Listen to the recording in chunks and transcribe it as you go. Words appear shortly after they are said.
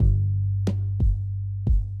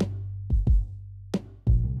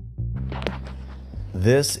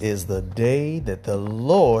This is the day that the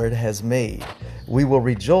Lord has made. We will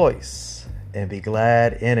rejoice and be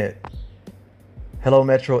glad in it. Hello,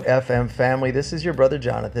 Metro FM family. This is your brother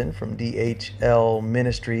Jonathan from DHL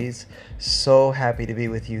Ministries. So happy to be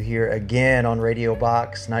with you here again on Radio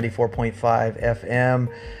Box 94.5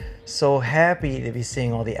 FM. So happy to be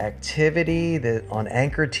seeing all the activity on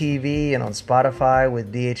Anchor TV and on Spotify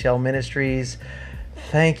with DHL Ministries.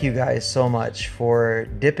 Thank you guys so much for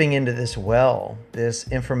dipping into this well,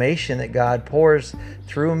 this information that God pours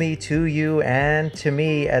through me to you and to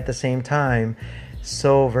me at the same time.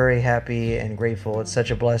 So very happy and grateful. It's such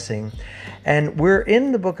a blessing. And we're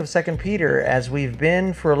in the book of 2 Peter as we've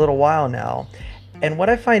been for a little while now. And what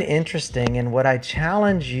I find interesting and what I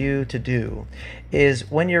challenge you to do is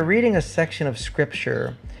when you're reading a section of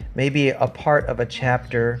scripture, maybe a part of a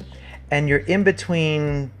chapter, and you're in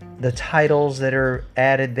between the titles that are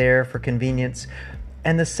added there for convenience,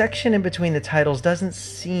 and the section in between the titles doesn't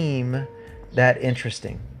seem that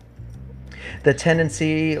interesting. The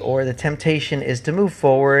tendency or the temptation is to move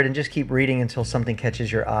forward and just keep reading until something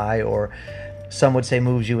catches your eye, or some would say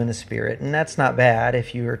moves you in the spirit. And that's not bad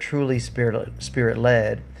if you are truly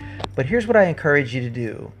spirit-led. But here's what I encourage you to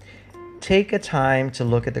do. Take a time to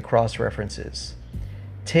look at the cross-references.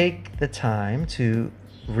 Take the time to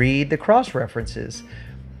read the cross-references,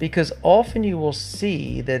 because often you will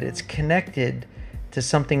see that it's connected to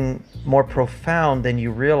something more profound than you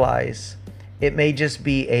realize. It may just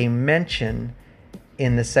be a mention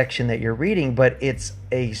in the section that you're reading, but it's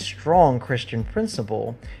a strong Christian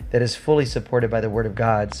principle that is fully supported by the Word of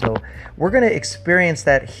God. So we're going to experience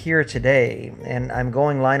that here today, and I'm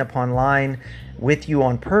going line upon line with you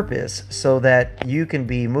on purpose so that you can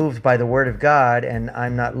be moved by the Word of God, and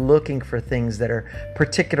I'm not looking for things that are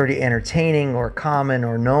particularly entertaining or common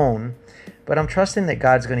or known, but I'm trusting that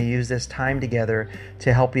God's going to use this time together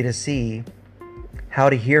to help you to see how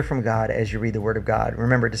to hear from God as you read the Word of God.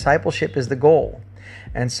 Remember, discipleship is the goal.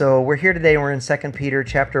 And so we're here today, and we're in 2 Peter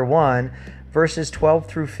chapter 1, verses 12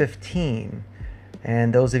 through 15.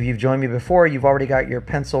 And those of you who've joined me before, you've already got your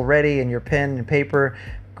pencil ready and your pen and paper.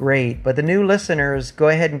 Great. But the new listeners, go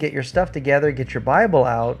ahead and get your stuff together, get your Bible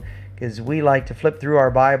out, because we like to flip through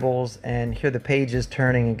our Bibles and hear the pages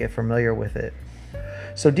turning and get familiar with it.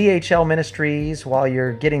 So DHL Ministries, while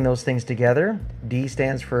you're getting those things together, D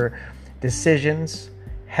stands for decisions,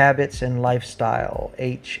 habits, and lifestyle,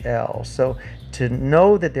 HL. So to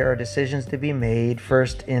know that there are decisions to be made,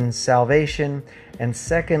 first in salvation, and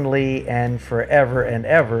secondly, and forever and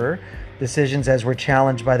ever, decisions as we're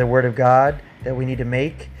challenged by the Word of God that we need to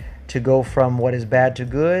make to go from what is bad to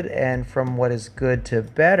good and from what is good to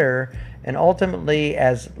better, and ultimately,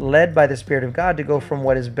 as led by the Spirit of God, to go from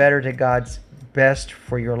what is better to God's best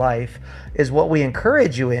for your life, is what we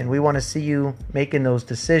encourage you in. We want to see you making those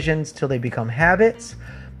decisions till they become habits,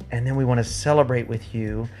 and then we want to celebrate with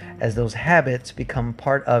you as those habits become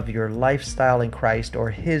part of your lifestyle in Christ,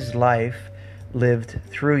 or His life lived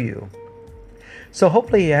through you. So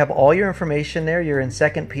hopefully you have all your information there. You're in 2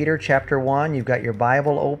 Peter chapter 1. You've got your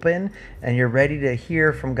Bible open and you're ready to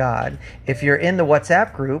hear from God. If you're in the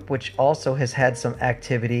WhatsApp group, which also has had some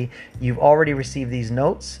activity, you've already received these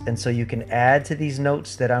notes. And so you can add to these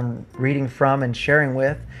notes that I'm reading from and sharing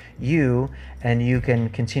with you, and you can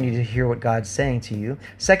continue to hear what God's saying to you.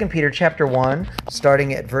 2 Peter chapter 1,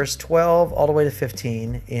 starting at verse 12 all the way to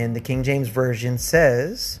 15 in the King James Version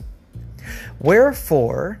says,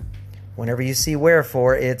 "Wherefore," whenever you see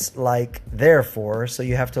wherefore, it's like therefore. So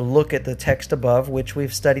you have to look at the text above, which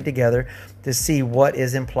we've studied together, to see what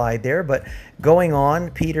is implied there. But going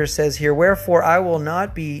on, Peter says here, "Wherefore I will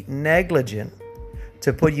not be negligent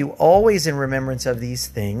to put you always in remembrance of these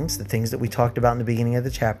things," the things that we talked about in the beginning of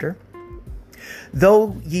the chapter,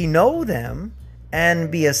 "though ye know them,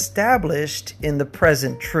 and be established in the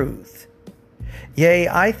present truth. Yea,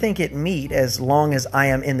 I think it meet, as long as I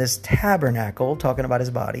am in this tabernacle," talking about his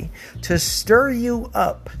body, "to stir you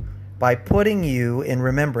up by putting you in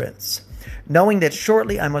remembrance, knowing that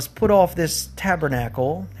shortly I must put off this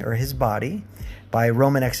tabernacle," or his body, "by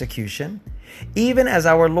Roman execution, even as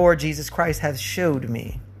our Lord Jesus Christ hath showed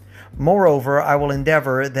me. Moreover, I will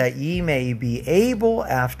endeavor that ye may be able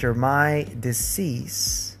after my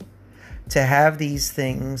decease to have these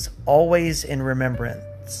things always in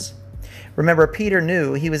remembrance." Remember, Peter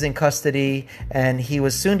knew he was in custody and he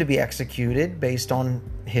was soon to be executed based on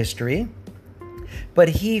history. But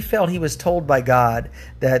he felt he was told by God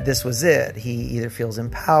that this was it. He either feels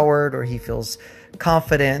empowered or he feels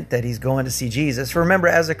confident that he's going to see Jesus. Remember,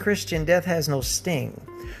 as a Christian, death has no sting.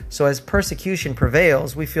 So as persecution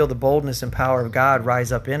prevails, we feel the boldness and power of God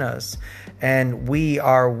rise up in us. And we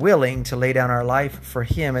are willing to lay down our life for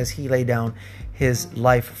Him as He laid down his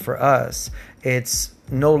life for us. It's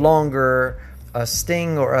no longer a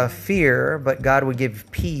sting or a fear, but God would give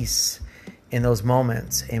peace in those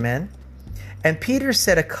moments. Amen. And Peter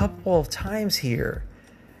said a couple of times here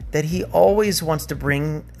that he always wants to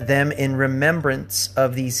bring them in remembrance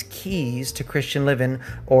of these keys to Christian living,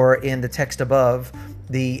 or in the text above,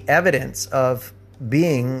 the evidence of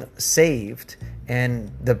being saved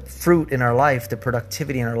and the fruit in our life, the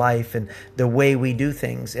productivity in our life, and the way we do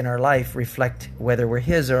things in our life reflect whether we're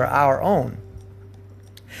his or our own.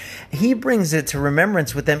 He brings it to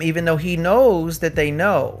remembrance with them, even though he knows that they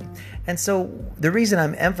know. And so the reason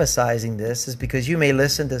I'm emphasizing this is because you may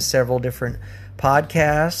listen to several different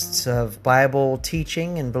podcasts of Bible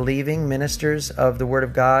teaching and believing ministers of the Word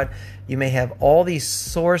of God. You may have all these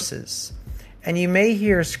sources, and you may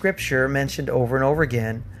hear scripture mentioned over and over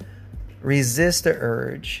again. Resist the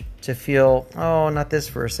urge to feel, oh, not this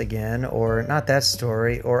verse again, or not that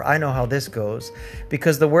story, or I know how this goes,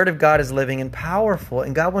 because the Word of God is living and powerful,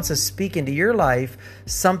 and God wants to speak into your life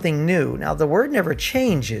something new. Now, the Word never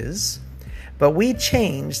changes, but we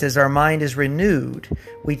changed as our mind is renewed.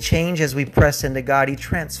 We change as we press into God. He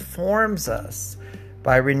transforms us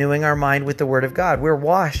by renewing our mind with the Word of God. We're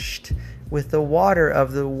washed with the water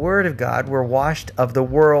of the Word of God. We're washed of the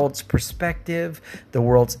world's perspective, the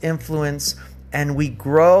world's influence, and we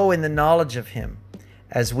grow in the knowledge of Him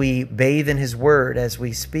as we bathe in His Word, as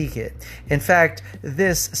we speak it. In fact,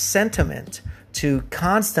 this sentiment to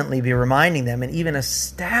constantly be reminding them and even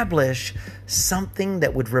establish something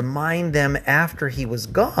that would remind them after He was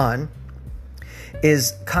gone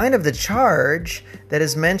is kind of the charge that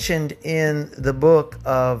is mentioned in the book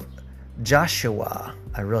of Joshua.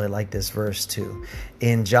 I really like this verse too.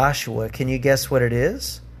 In Joshua, can you guess what it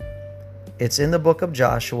is? It's in the book of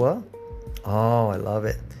Joshua. Oh, I love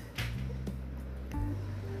it.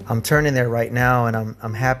 I'm turning there right now, and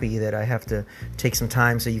I'm happy that I have to take some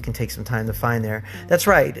time so you can take some time to find there. That's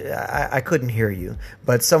right. I couldn't hear you,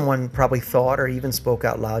 but someone probably thought or even spoke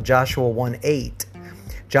out loud. Joshua 1:8.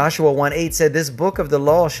 Joshua 1:8 said, "This book of the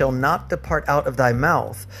law shall not depart out of thy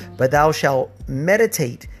mouth, but thou shalt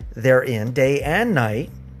meditate therein day and night,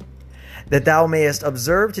 that thou mayest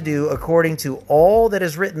observe to do according to all that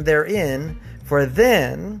is written therein, for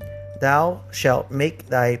then thou shalt make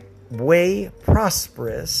thy way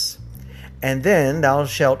prosperous, and then thou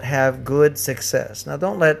shalt have good success." Now,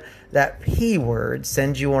 don't let that P word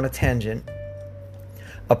send you on a tangent.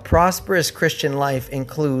 A prosperous Christian life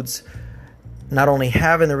includes not only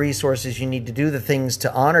having the resources you need to do the things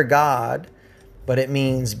to honor God, but it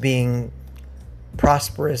means being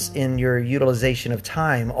prosperous in your utilization of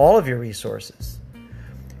time, all of your resources.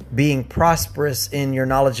 Being prosperous in your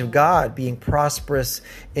knowledge of God, being prosperous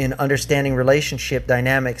in understanding relationship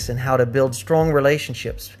dynamics and how to build strong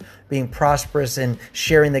relationships, being prosperous in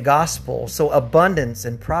sharing the gospel. So abundance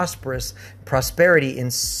and prosperity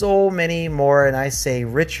in so many more, and I say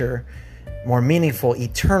richer, more meaningful,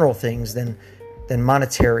 eternal things than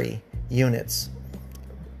monetary units.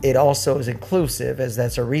 It also is inclusive, as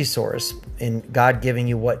that's a resource in God giving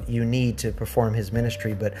you what you need to perform His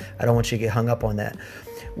ministry, but I don't want you to get hung up on that.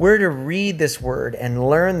 We're to read this Word and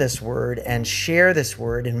learn this Word and share this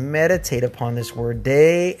Word and meditate upon this Word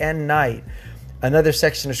day and night. Another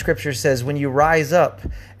section of Scripture says, when you rise up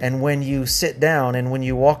and when you sit down and when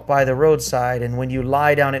you walk by the roadside and when you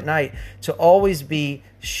lie down at night, to always be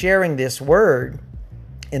sharing this Word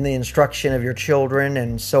in the instruction of your children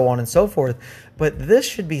and so on and so forth. But this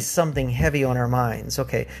should be something heavy on our minds.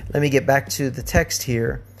 Okay, let me get back to the text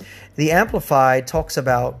here. The Amplified talks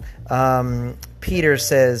about, Peter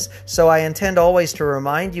says, "So I intend always to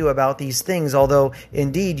remind you about these things, although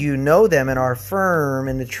indeed you know them and are firm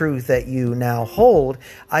in the truth that you now hold.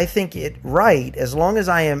 I think it right, as long as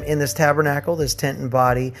I am in this tabernacle, this tent and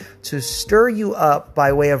body, to stir you up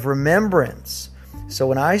by way of remembrance." So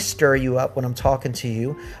when I stir you up, when I'm talking to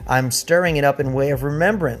you, I'm stirring it up in way of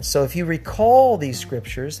remembrance. So if you recall these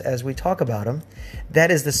scriptures as we talk about them, that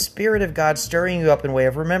is the Spirit of God stirring you up in way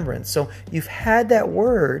of remembrance. So you've had that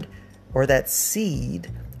word or that seed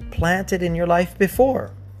planted in your life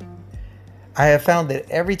before. I have found that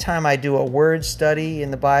every time I do a word study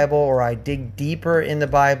in the Bible or I dig deeper in the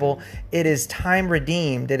Bible, it is time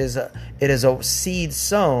redeemed. It is a seed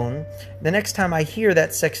sown. The next time I hear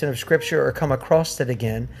that section of Scripture or come across it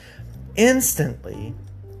again, instantly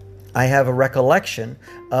I have a recollection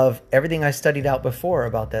of everything I studied out before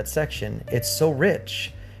about that section. It's so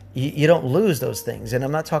rich. You don't lose those things. And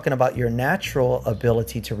I'm not talking about your natural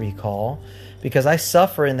ability to recall, because I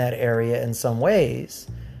suffer in that area in some ways.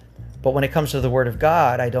 But when it comes to the Word of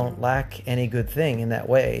God, I don't lack any good thing in that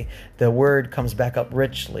way. The Word comes back up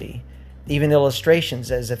richly. Even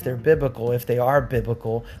illustrations, as if they're biblical, if they are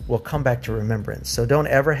biblical, will come back to remembrance. So don't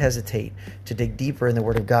ever hesitate to dig deeper in the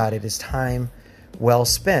Word of God. It is time well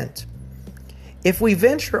spent. If we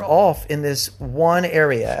venture off in this one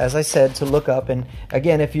area, as I said, to look up, and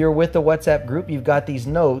again, if you're with the WhatsApp group, you've got these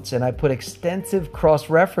notes, and I put extensive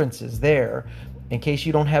cross-references there. In case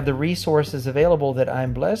you don't have the resources available that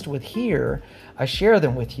I'm blessed with here, I share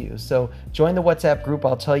them with you. So join the WhatsApp group.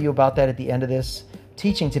 I'll tell you about that at the end of this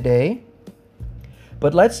teaching today.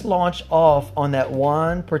 But let's launch off on that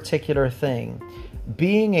one particular thing.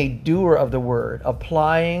 Being a doer of the Word,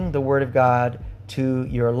 applying the Word of God to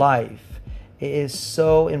your life. It is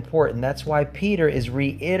so important. That's why Peter is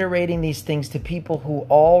reiterating these things to people who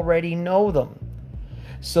already know them,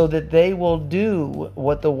 so that they will do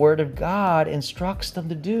what the Word of God instructs them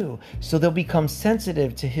to do. So they'll become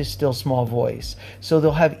sensitive to His still small voice. So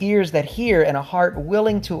they'll have ears that hear and a heart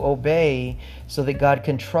willing to obey, so that God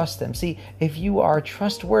can trust them. See, if you are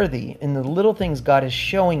trustworthy in the little things God is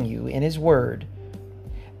showing you in His Word,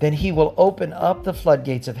 then He will open up the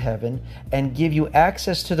floodgates of heaven and give you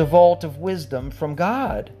access to the vault of wisdom from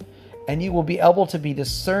God. And you will be able to be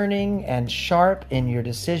discerning and sharp in your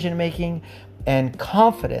decision making, and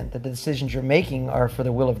confident that the decisions you're making are for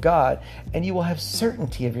the will of God, and you will have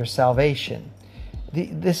certainty of your salvation.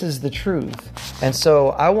 This is the truth. And so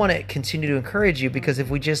I want to continue to encourage you, because if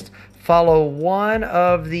we just follow one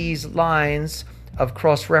of these lines of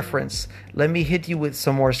cross-reference, let me hit you with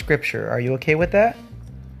some more scripture. Are you okay with that?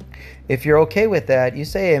 If you're okay with that, you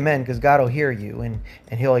say amen, because God will hear you and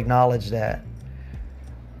He'll acknowledge that.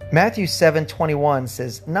 Matthew 7:21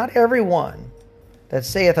 says, "Not everyone that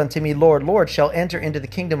saith unto me, Lord, Lord, shall enter into the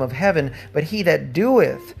kingdom of heaven, but he that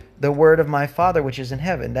doeth the word of my Father which is in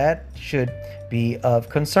heaven." That should be of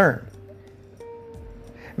concern.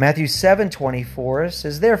 Matthew 7:24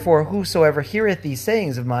 says, "Therefore whosoever heareth these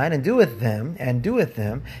sayings of mine, and doeth them,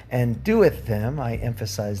 I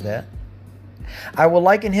emphasize that, I will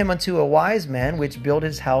liken him unto a wise man which built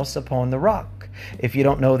his house upon the rock." If you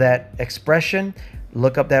don't know that expression,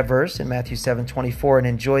 look up that verse in Matthew 7:24 and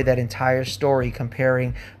enjoy that entire story,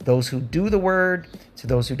 comparing those who do the word to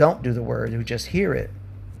those who don't do the word, who just hear it.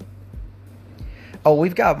 Oh,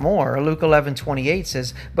 we've got more. Luke 11:28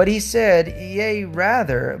 says, "But he said, Yea,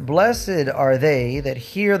 rather, blessed are they that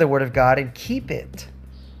hear the word of God and keep it."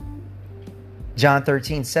 John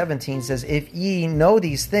 13:17 says, "If ye know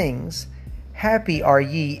these things, happy are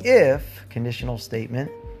ye if," conditional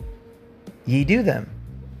statement, "ye do them."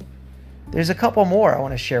 There's a couple more I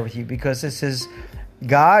want to share with you, because this is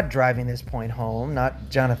God driving this point home, not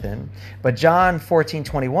Jonathan. But John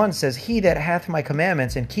 14:21 says, "He that hath my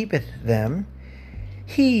commandments and keepeth them,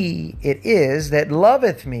 he it is that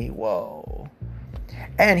loveth me." Whoa.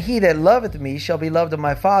 "And he that loveth me shall be loved of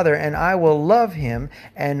my Father, and I will love him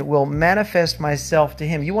and will manifest myself to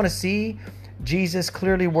him." You want to see Jesus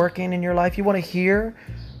clearly working in your life? You want to hear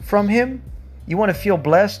from him? You want to feel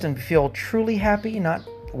blessed and feel truly happy, not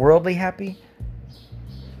worldly happy?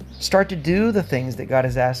 Start to do the things that God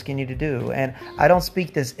is asking you to do. And I don't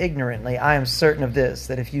speak this ignorantly. I am certain of this,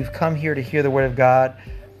 that if you've come here to hear the Word of God,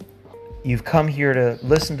 you've come here to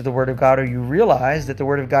listen to the Word of God, or you realize that the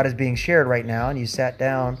Word of God is being shared right now and you sat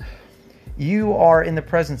down, you are in the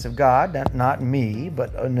presence of God, not me,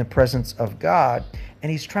 but in the presence of God. And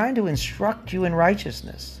He's trying to instruct you in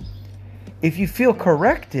righteousness. If you feel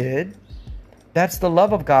corrected, that's the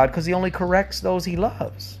love of God, because He only corrects those He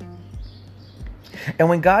loves. And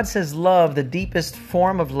when God says love, the deepest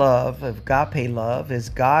form of love, of agape love, is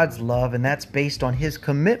God's love, and that's based on His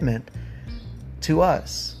commitment to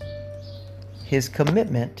us, His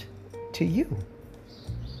commitment to you.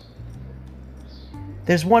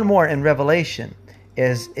 There's one more in Revelation,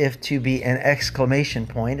 as if to be an exclamation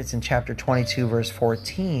point. It's in chapter 22, verse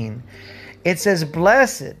 14. It says,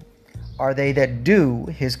 "Blessed are they that do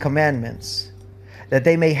His commandments, that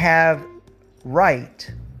they may have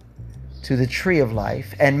right to the tree of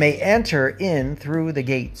life, and may enter in through the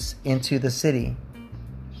gates into the city."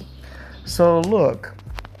 So look,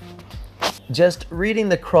 just reading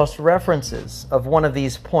the cross references of one of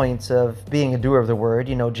these points of being a doer of the word.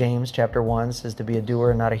 You know, James chapter 1 says to be a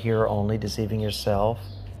doer, not a hearer only, deceiving yourself.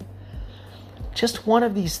 Just one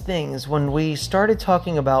of these things, when we started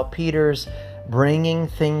talking about Peter's bringing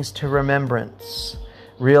things to remembrance,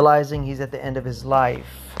 realizing he's at the end of his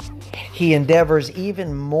life, he endeavors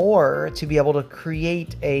even more to be able to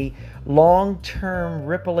create a long-term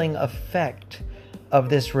rippling effect of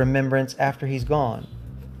this remembrance after he's gone.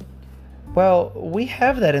 Well, we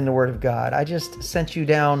have that in the Word of God. I just sent you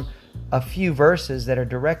down a few verses that are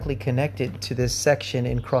directly connected to this section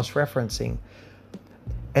in cross-referencing.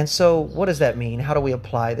 And so what does that mean? How do we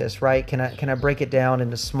apply this, right? Can I break it down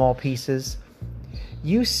into small pieces?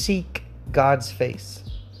 You seek God's face.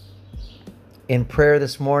 In prayer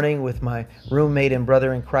this morning with my roommate and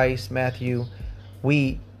brother in Christ, Matthew,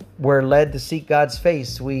 we were led to seek God's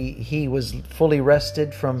face. He was fully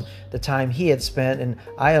rested from the time he had spent, and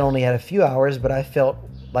I only had a few hours, but I felt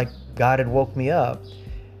like God had woke me up.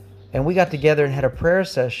 And we got together and had a prayer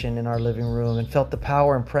session in our living room and felt the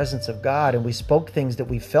power and presence of God. And we spoke things that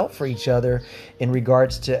we felt for each other in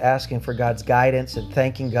regards to asking for God's guidance and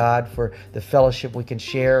thanking God for the fellowship we can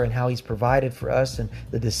share and how He's provided for us and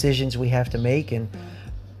the decisions we have to make.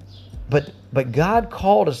 But God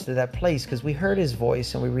called us to that place because we heard His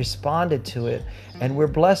voice and we responded to it. And we're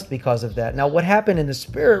blessed because of that. Now, what happened in the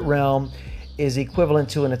spirit realm is equivalent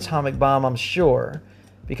to an atomic bomb, I'm sure.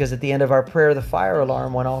 Because at the end of our prayer, the fire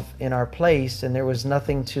alarm went off in our place and there was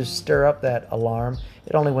nothing to stir up that alarm.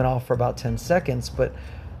 It only went off for about 10 seconds. But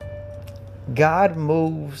God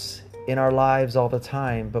moves in our lives all the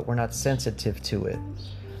time, but we're not sensitive to it.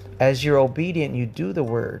 As you're obedient, you do the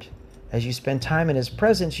word. As you spend time in His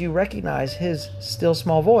presence, you recognize His still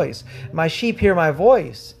small voice. My sheep hear my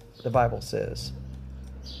voice, the Bible says.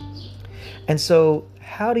 And so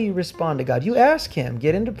how do you respond to God? You ask Him,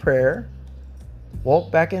 get into prayer.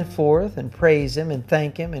 Walk back and forth and praise Him and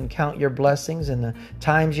thank Him and count your blessings and the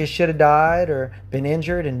times you should have died or been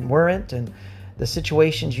injured and weren't, and the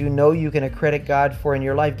situations you know you can accredit God for in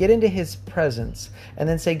your life. Get into His presence and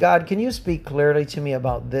then say, God, can you speak clearly to me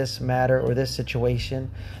about this matter or this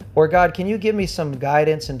situation? Or God, can you give me some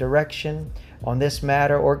guidance and direction on this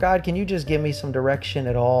matter? Or God, can you just give me some direction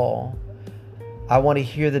at all? I want to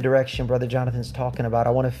hear the direction Brother Jonathan's talking about.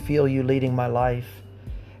 I want to feel you leading my life.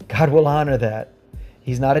 God will honor that.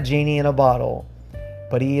 He's not a genie in a bottle,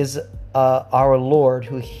 but He is our Lord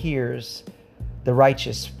who hears the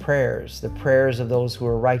righteous prayers, the prayers of those who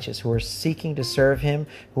are righteous, who are seeking to serve Him,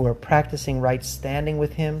 who are practicing right standing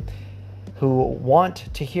with Him, who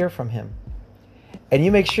want to hear from Him. And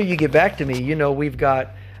you make sure you get back to me. You know, we've got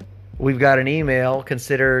an email,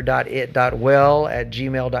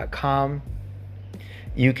 consider.it.well@gmail.com.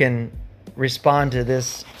 You can respond to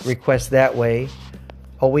this request that way.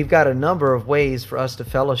 Oh, we've got a number of ways for us to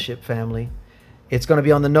fellowship, family. It's going to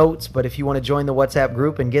be on the notes, but if you want to join the WhatsApp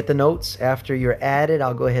group and get the notes after you're added,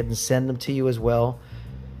 I'll go ahead and send them to you as well.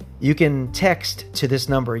 You can text to this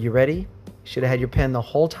number. You ready? Should have had your pen the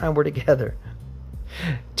whole time we're together.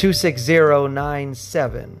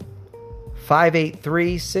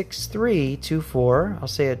 260-97-583-6324. I'll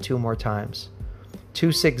say it two more times.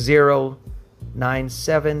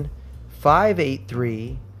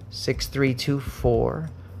 260-97-583-6324.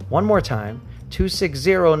 One more time.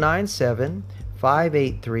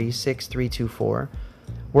 260-97-583-6324.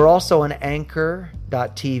 We're also on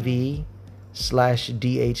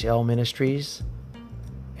anchor.tv/DHL Ministries.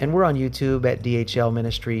 And we're on YouTube at DHL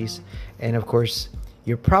Ministries. And of course,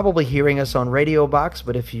 you're probably hearing us on Radio Box,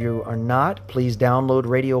 but if you are not, please download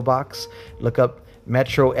Radio Box. Look up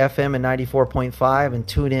Metro FM and 94.5 and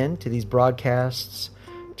tune in to these broadcasts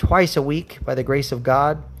twice a week by the grace of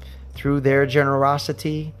God through their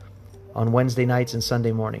generosity on Wednesday nights and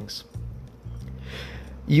Sunday mornings.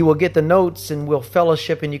 You will get the notes and we'll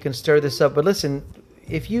fellowship and you can stir this up. But listen,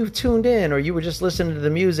 if you tuned in or you were just listening to the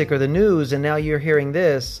music or the news and now you're hearing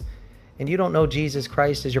this and you don't know Jesus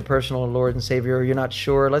Christ as your personal Lord and Savior, or you're not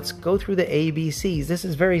sure, let's go through the ABCs. This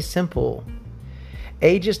is very simple.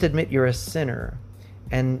 A, just admit you're a sinner.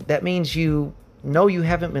 And that means you know you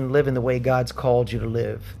haven't been living the way God's called you to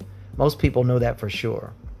live. Most people know that for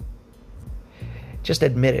sure. Just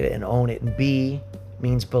admit it and own it. And B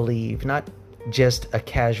means believe, not just a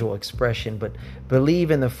casual expression, but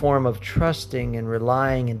believe in the form of trusting and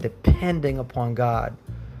relying and depending upon God.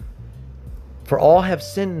 For all have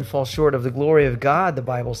sinned and fall short of the glory of God, the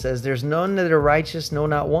Bible says. There's none that are righteous, no,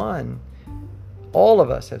 not one. All of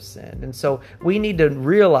us have sinned. And so we need to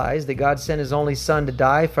realize that God sent His only Son to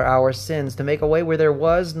die for our sins, to make a way where there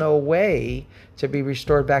was no way to be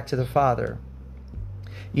restored back to the Father.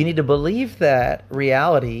 You need to believe that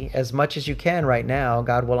reality as much as you can right now.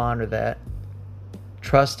 God will honor that.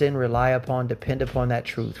 Trust in, rely upon, depend upon that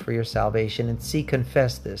truth for your salvation. And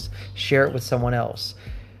confess this. Share it with someone else.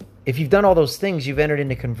 If you've done all those things, you've entered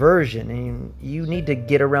into conversion, and you need to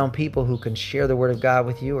get around people who can share the Word of God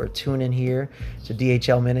with you, or tune in here to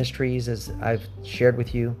DHL Ministries, as I've shared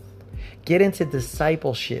with you. Get into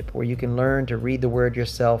discipleship where you can learn to read the Word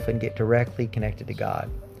yourself and get directly connected to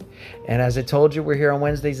God. And as I told you, we're here on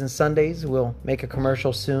Wednesdays and Sundays. We'll make a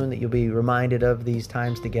commercial soon that you'll be reminded of these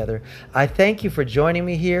times together. I thank you for joining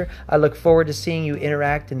me here. I look forward to seeing you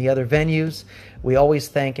interact in the other venues. We always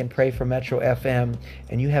thank and pray for Metro FM,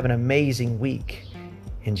 and you have an amazing week.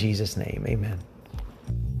 In Jesus' name,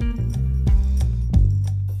 amen.